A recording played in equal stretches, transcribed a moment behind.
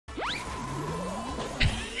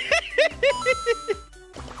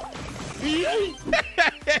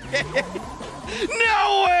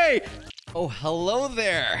No way! Oh, hello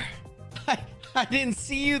there. I didn't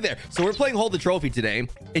see you there. So we're playing Hold the Trophy today.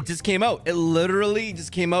 It just came out. It literally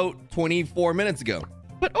just came out 24 minutes ago.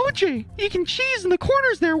 But OJ, you can cheese in the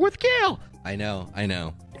corners there with Gale. I know.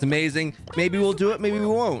 It's amazing. Maybe we'll do it. Maybe we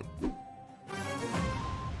won't.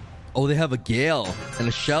 Oh, they have a Gale and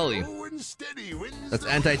a Shelly. That's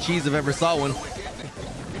anti-cheese if I ever saw one.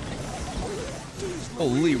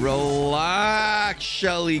 Holy, relax,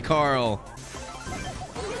 Shelly Carl.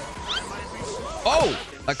 Oh,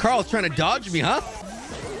 that Carl's trying to dodge me, huh?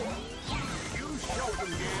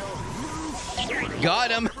 Got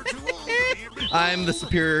him. I'm the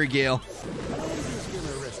superior Gale.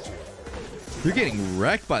 You're getting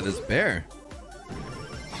wrecked by this bear.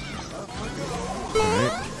 All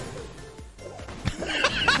right.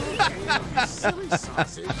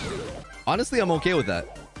 Honestly, I'm okay with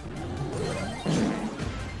that.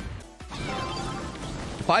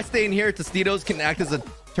 If I stay in here, Tostitos can act as a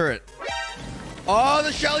turret. Oh,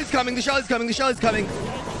 the Shelly's coming. The Shelly's coming. The Shelly's coming.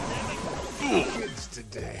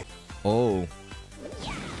 Oh.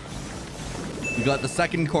 You got the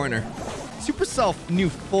second corner. Supercell knew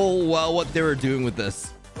full well what they were doing with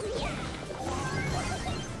this.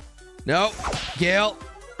 No. Gale,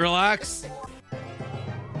 relax.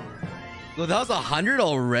 Well, that was 100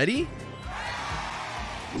 already?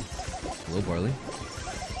 Hello, Barley.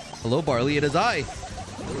 Hello, Barley. It is I.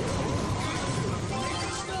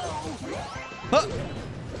 Huh.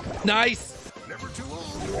 Nice.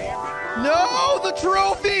 No, the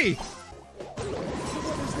trophy.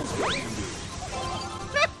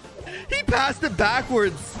 He passed it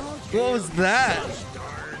backwards. What was that?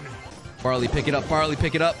 Barley, pick it up. Barley,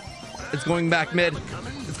 pick it up. It's going back mid.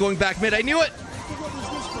 It's going back mid. I knew it.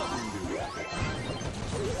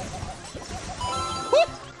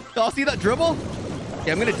 Y'all see that dribble?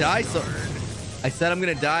 Yeah, I'm gonna die. So I said I'm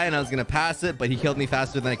gonna die and I was gonna pass it, but he killed me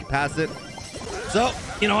faster than I could pass it. So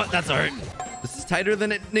you know what? That's alright. This is tighter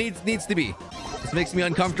than it needs to be. This makes me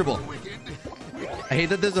uncomfortable. I hate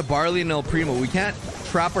that there's a Barley and El Primo. We can't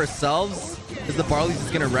trap ourselves because the Barley's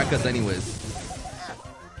just gonna wreck us anyways.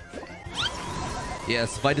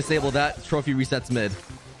 Yes, if I disable that, trophy resets mid.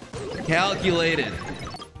 Calculated.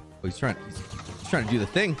 Oh, he's trying to do the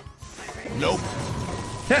thing. Nope.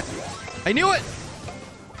 I knew it!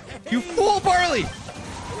 You fool, Barley!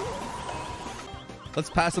 Let's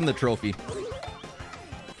pass him the trophy.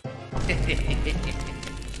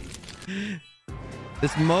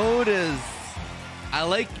 This mode is... I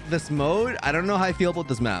like this mode. I don't know how I feel about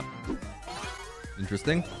this map.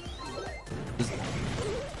 Interesting.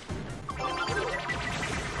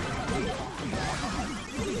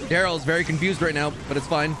 Daryl's very confused right now, but it's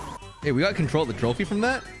fine. Hey, we got control of the trophy from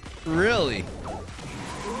that? Really?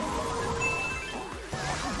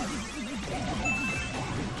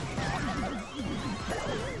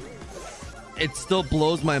 It still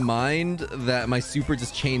blows my mind that my super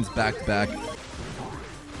just chains back to back.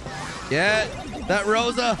 Get that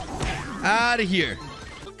Rosa out of here.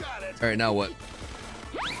 All right, now what?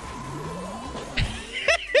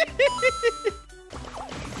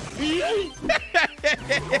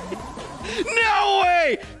 No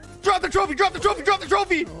way! Drop the trophy, drop the trophy, drop the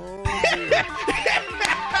trophy!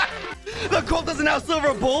 The Colt doesn't have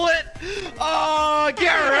silver bullet? Oh,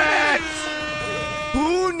 get wrecked!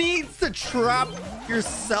 Who needs to trap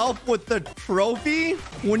yourself with the trophy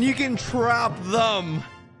when you can trap them?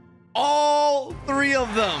 All three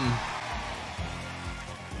of them.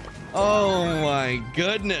 Oh my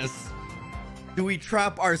goodness. Do we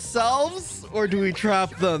trap ourselves or do we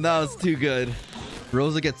trap them? That was too good.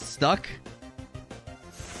 Rosa gets stuck.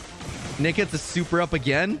 Nick gets a super up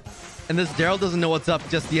again. And this Daryl doesn't know what's up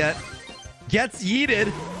just yet. Gets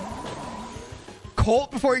yeeted.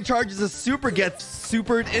 Colt, before he charges a super, gets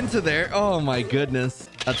supered into there. Oh my goodness.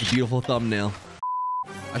 That's a beautiful thumbnail.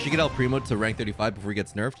 I should get El Primo to rank 35 before he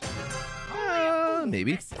gets nerfed.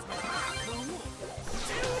 Maybe.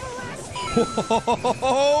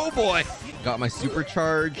 Oh boy. Got my super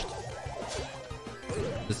charged.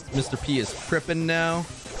 This Mr. P is tripping now.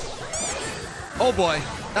 Oh boy.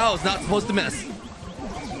 That was not supposed to miss.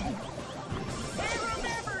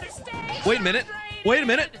 Wait a minute. Wait a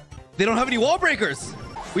minute. They don't have any wall breakers.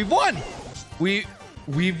 We've won. We've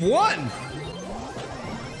won.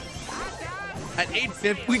 At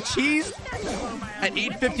 850, we cheesed at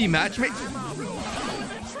 850 matchmake.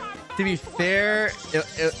 To be fair,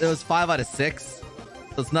 it was 5 out of 6. So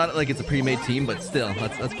it's not like it's a pre-made team, but still,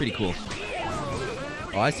 that's pretty cool.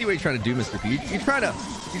 Oh, I see what you're trying to do, Mr. P. You're trying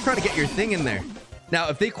to get your thing in there. Now,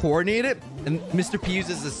 if they coordinate it and Mr. P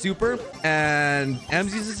uses a super and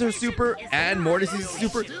Ems uses her super and Mortis uses a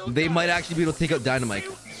super, they might actually be able to take out Dynamite.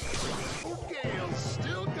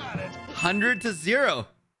 100-0.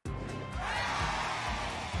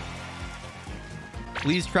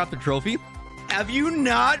 Please trap the trophy. Have you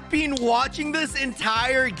not been watching this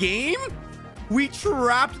entire game? We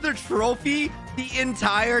trapped the trophy the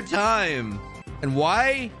entire time. And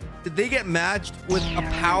why did they get matched with a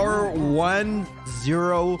power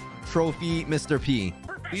 1-0 trophy, Mr. P?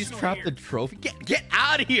 Please trap the trophy. Get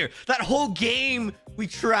out of here. That whole game, we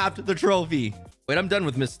trapped the trophy. Wait, I'm done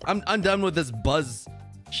with I'm done with this buzz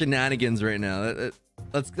shenanigans right now.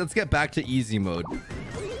 Let's get back to easy mode.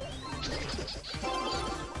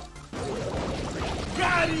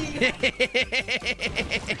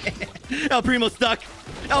 El Primo's stuck.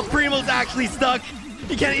 El Primo's actually stuck.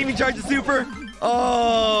 He can't even charge the super.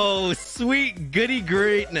 Oh, sweet goody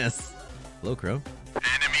greatness. Hello, Crow.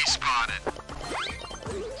 Enemy spotted.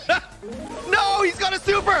 No, he's got a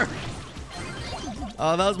super.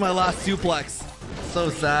 Oh, that was my last suplex. So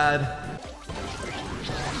sad.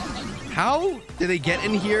 How did they get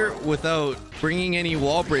in here without bringing any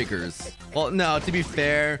wall breakers? Well, no, to be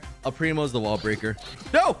fair, El Primo's the wall breaker.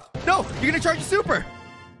 No, you're gonna charge a super.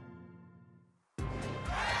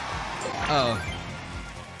 Oh.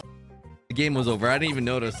 The game was over. I didn't even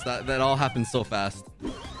notice. That all happened so fast.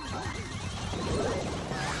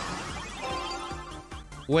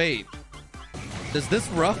 Wait. Does this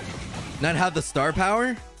rough not have the star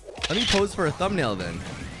power? Let me pose for a thumbnail then.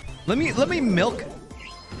 Let me milk.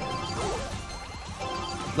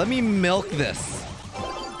 Let me milk this.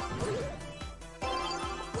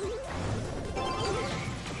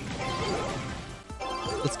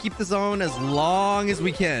 Let's keep this on as long as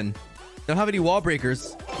we can. Don't have any wall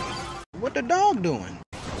breakers. What the dog doing?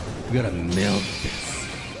 We gotta milk this.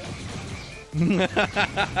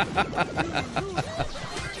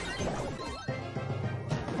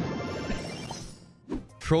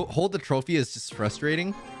 Hold the trophy is just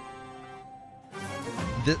frustrating.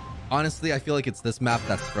 Honestly, I feel like it's this map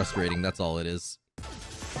that's frustrating. That's all it is.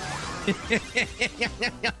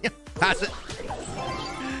 Pass it.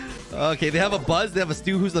 Okay, they have a Buzz. They have a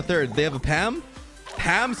Stu. Who's the third? They have a Pam.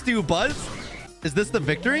 Pam, Stu, Buzz. Is this the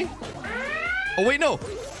victory? Oh, wait, no.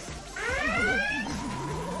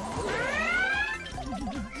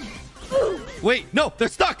 Wait, no, they're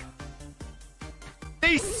stuck.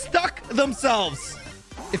 They stuck themselves.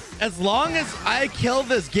 As long as I kill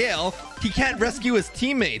this Gale, he can't rescue his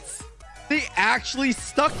teammates. They actually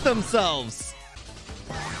stuck themselves.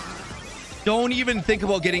 Don't even think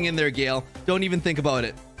about getting in there, Gale. Don't even think about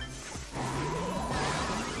it.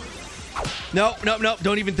 No.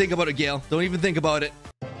 Don't even think about it, Gale. Don't even think about it.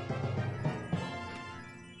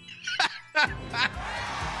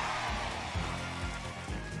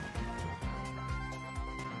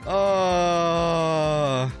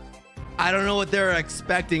 Oh, I don't know what they're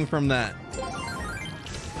expecting from that.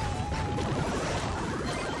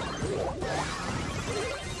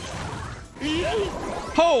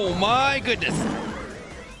 Oh my goodness.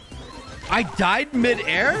 I died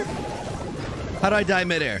mid-air? How did I die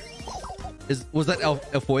mid-air? Was that El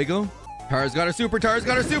Fuego? Tara's got her super. Tara's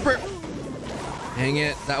got her super. Dang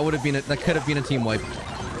it. That could have been a team wipe.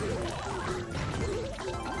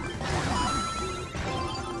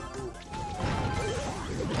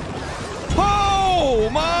 Oh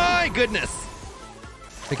my goodness.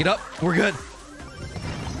 Pick it up. We're good.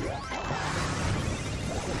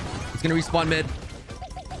 It's gonna respawn mid.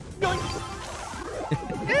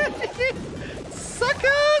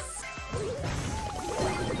 Suckers!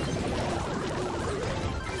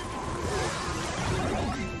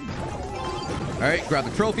 All right, grab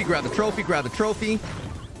the trophy, grab the trophy, grab the trophy.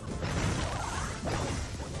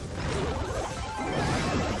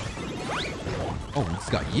 Oh, we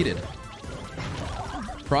just got yeeted.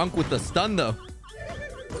 Kronk with the stun though.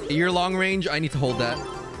 Your long range, I need to hold that.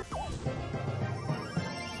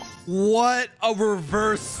 What a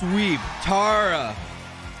reverse sweep. Tara.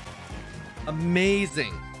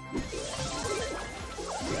 Amazing.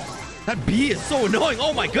 That bee is so annoying.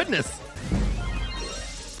 Oh my goodness.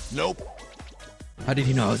 Nope. How did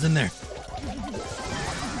he know I was in there?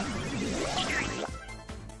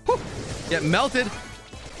 Whew. Get melted.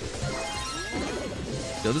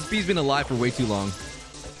 Yo, this bee's been alive for way too long.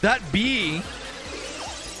 That bee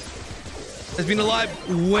has been alive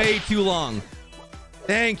way too long.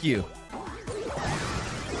 Thank you.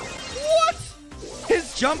 What?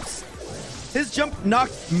 His jump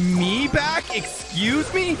knocked me back?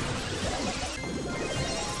 Excuse me?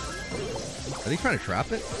 Are they trying to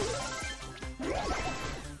trap it?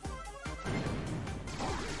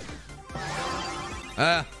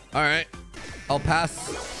 All right. I'll pass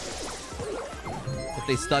if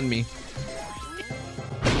they stun me.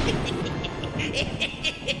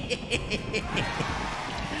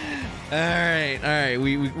 All right.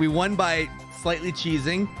 We won by slightly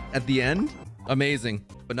cheesing at the end. Amazing,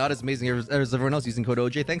 but not as amazing as everyone else using code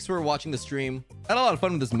OJ. Thanks for watching the stream. I had a lot of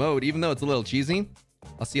fun with this mode, even though it's a little cheesy.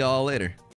 I'll see y'all later.